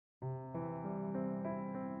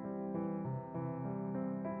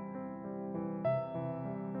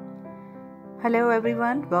Hello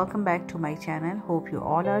everyone, welcome back to my channel. Hope you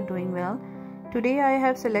all are doing well. Today I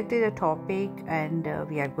have selected a topic and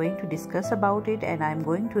we are going to discuss about it, and I'm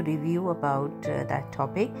going to review about that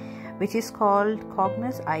topic, which is called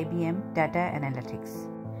Cognos IBM Data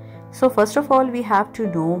Analytics. So first of all, we have to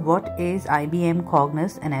know what is IBM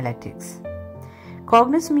Cognos Analytics.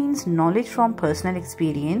 Cognos means knowledge from personal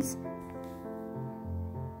experience.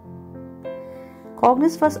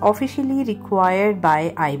 Cognos was officially required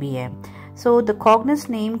by IBM. So the Cognos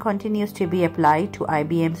name continues to be applied to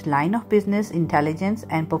IBM's line of business intelligence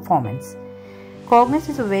and performance. Cognos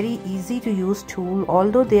is a very easy to use tool,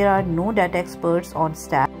 although there are no data experts on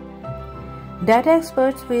staff. Data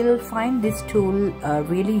experts will find this tool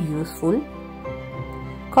really useful.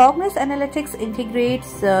 Cognos Analytics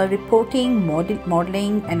integrates reporting,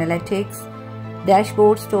 modeling, analytics,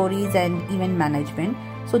 dashboard stories and event management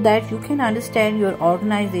so that you can understand your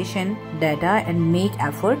organization data and make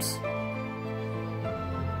efforts.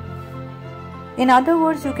 In other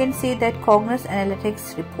words, you can say that Cognos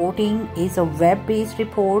Analytics reporting is a web-based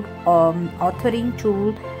report authoring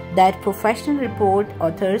tool that professional report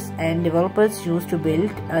authors and developers use to build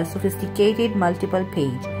sophisticated multiple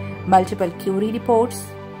query reports.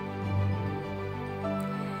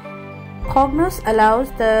 Cognos allows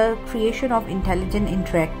the creation of intelligent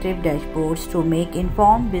interactive dashboards to make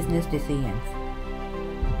informed business decisions.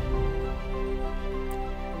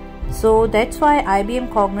 So that's why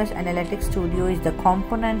IBM Cognos Analytics Studio is the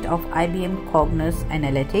component of IBM Cognos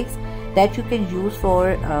Analytics that you can use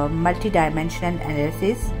for multi-dimensional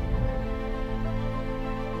analysis.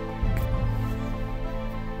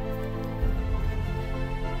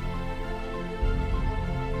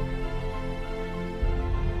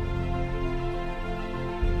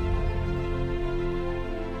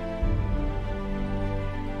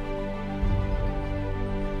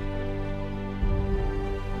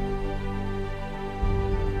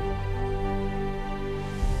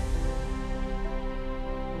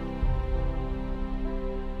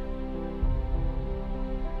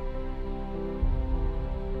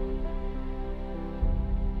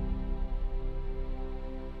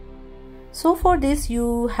 So for this,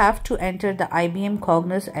 you have to enter the IBM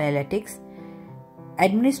Cognos Analytics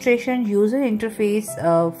administration user interface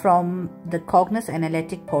from the Cognos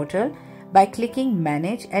Analytic portal by clicking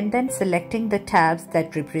Manage and then selecting the tabs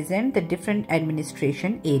that represent the different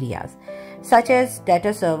administration areas, such as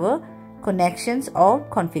Data Server, Connections or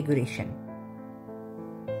Configuration.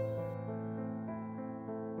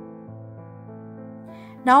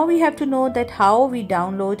 Now we have to know that how we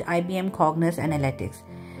download IBM Cognos Analytics.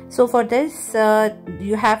 So for this,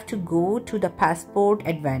 you have to go to the Passport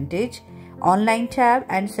Advantage online tab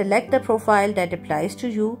and select the profile that applies to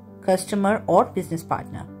you, customer or business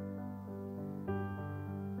partner.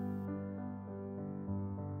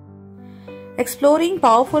 Exploring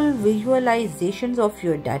powerful visualizations of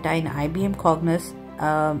your data in IBM Cognos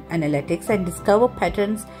Analytics and discover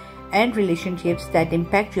patterns and relationships that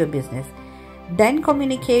impact your business. Then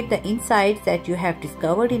communicate the insights that you have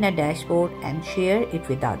discovered in a dashboard and share it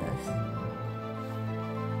with others.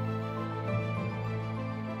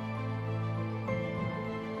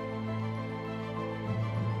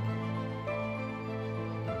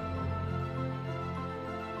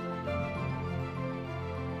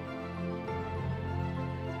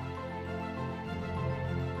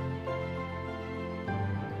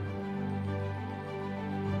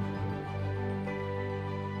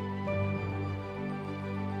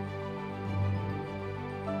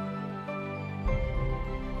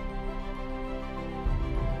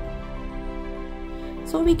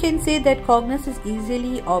 So we can say that Cognos is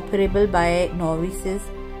easily operable by novices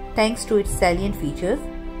thanks to its salient features,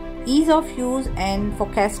 ease of use and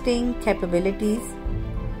forecasting capabilities.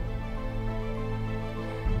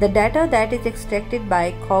 The data that is extracted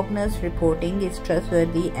by Cognos reporting is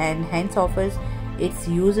trustworthy and hence offers its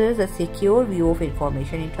users a secure view of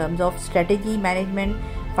information in terms of strategy management,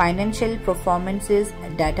 financial performances,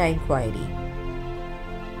 and data inquiry.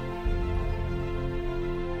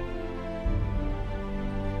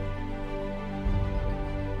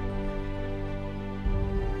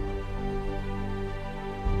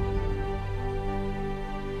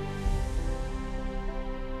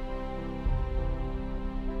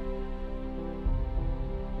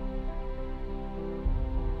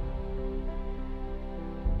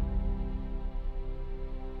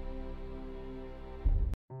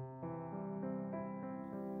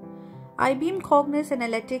 IBM Cognos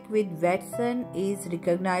Analytics with Watson is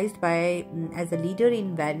recognized by as a leader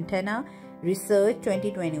in Ventana Research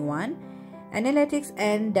 2021 Analytics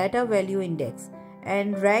and Data Value Index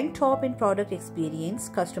and rank top in product experience,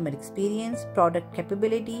 customer experience, product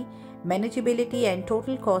capability, manageability, and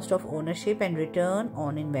total cost of ownership and return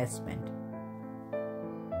on investment.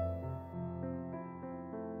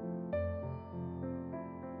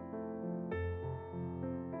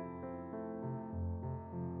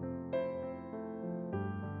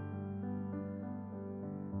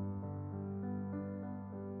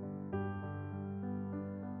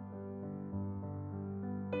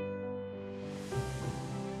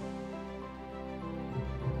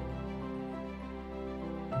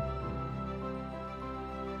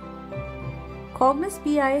 Cognos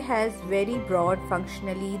BI has very broad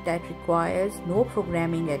functionality that requires no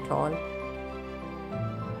programming at all.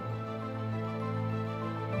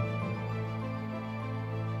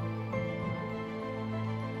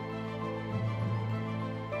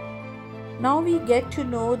 Now we get to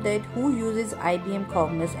know that who uses IBM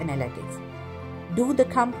Cognos Analytics. Do the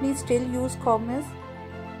companies still use Cognos?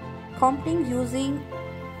 Companies using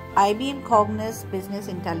IBM Cognos Business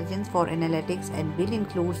Intelligence for Analytics and will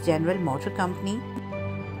includes General Motor Company,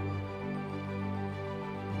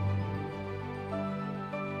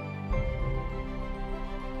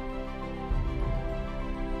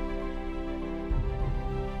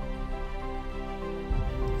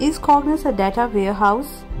 Is Cognos a data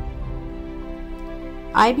warehouse?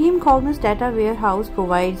 IBM Cognos Data Warehouse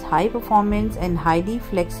provides high performance and highly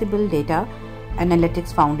flexible data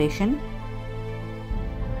analytics foundation,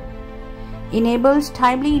 enables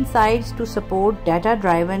timely insights to support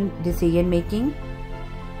data-driven decision-making,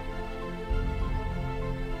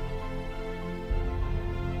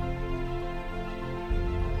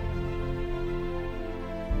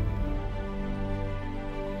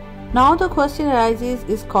 now the question arises,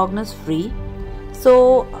 is Cognos free?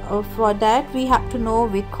 So for that we have to know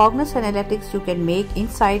with Cognos Analytics you can make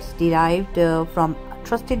insights derived from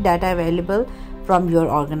trusted data available from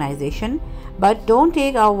your organization. But don't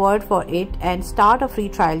take our word for it and start a free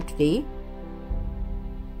trial today.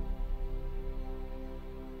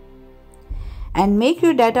 And make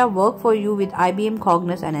your data work for you with IBM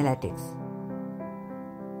Cognos Analytics.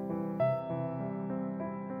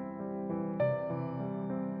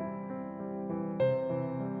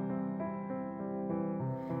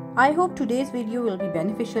 I hope today's video will be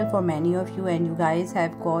beneficial for many of you and you guys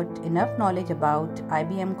have got enough knowledge about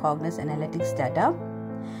IBM Cognos Analytics data.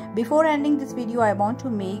 Before ending this video, I want to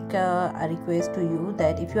make a request to you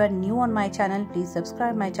that if you are new on my channel, please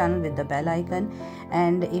subscribe my channel with the bell icon,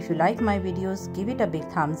 and if you like my videos, give it a big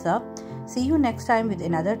thumbs up. See you next time with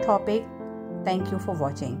another topic. Thank you for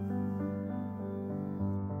watching.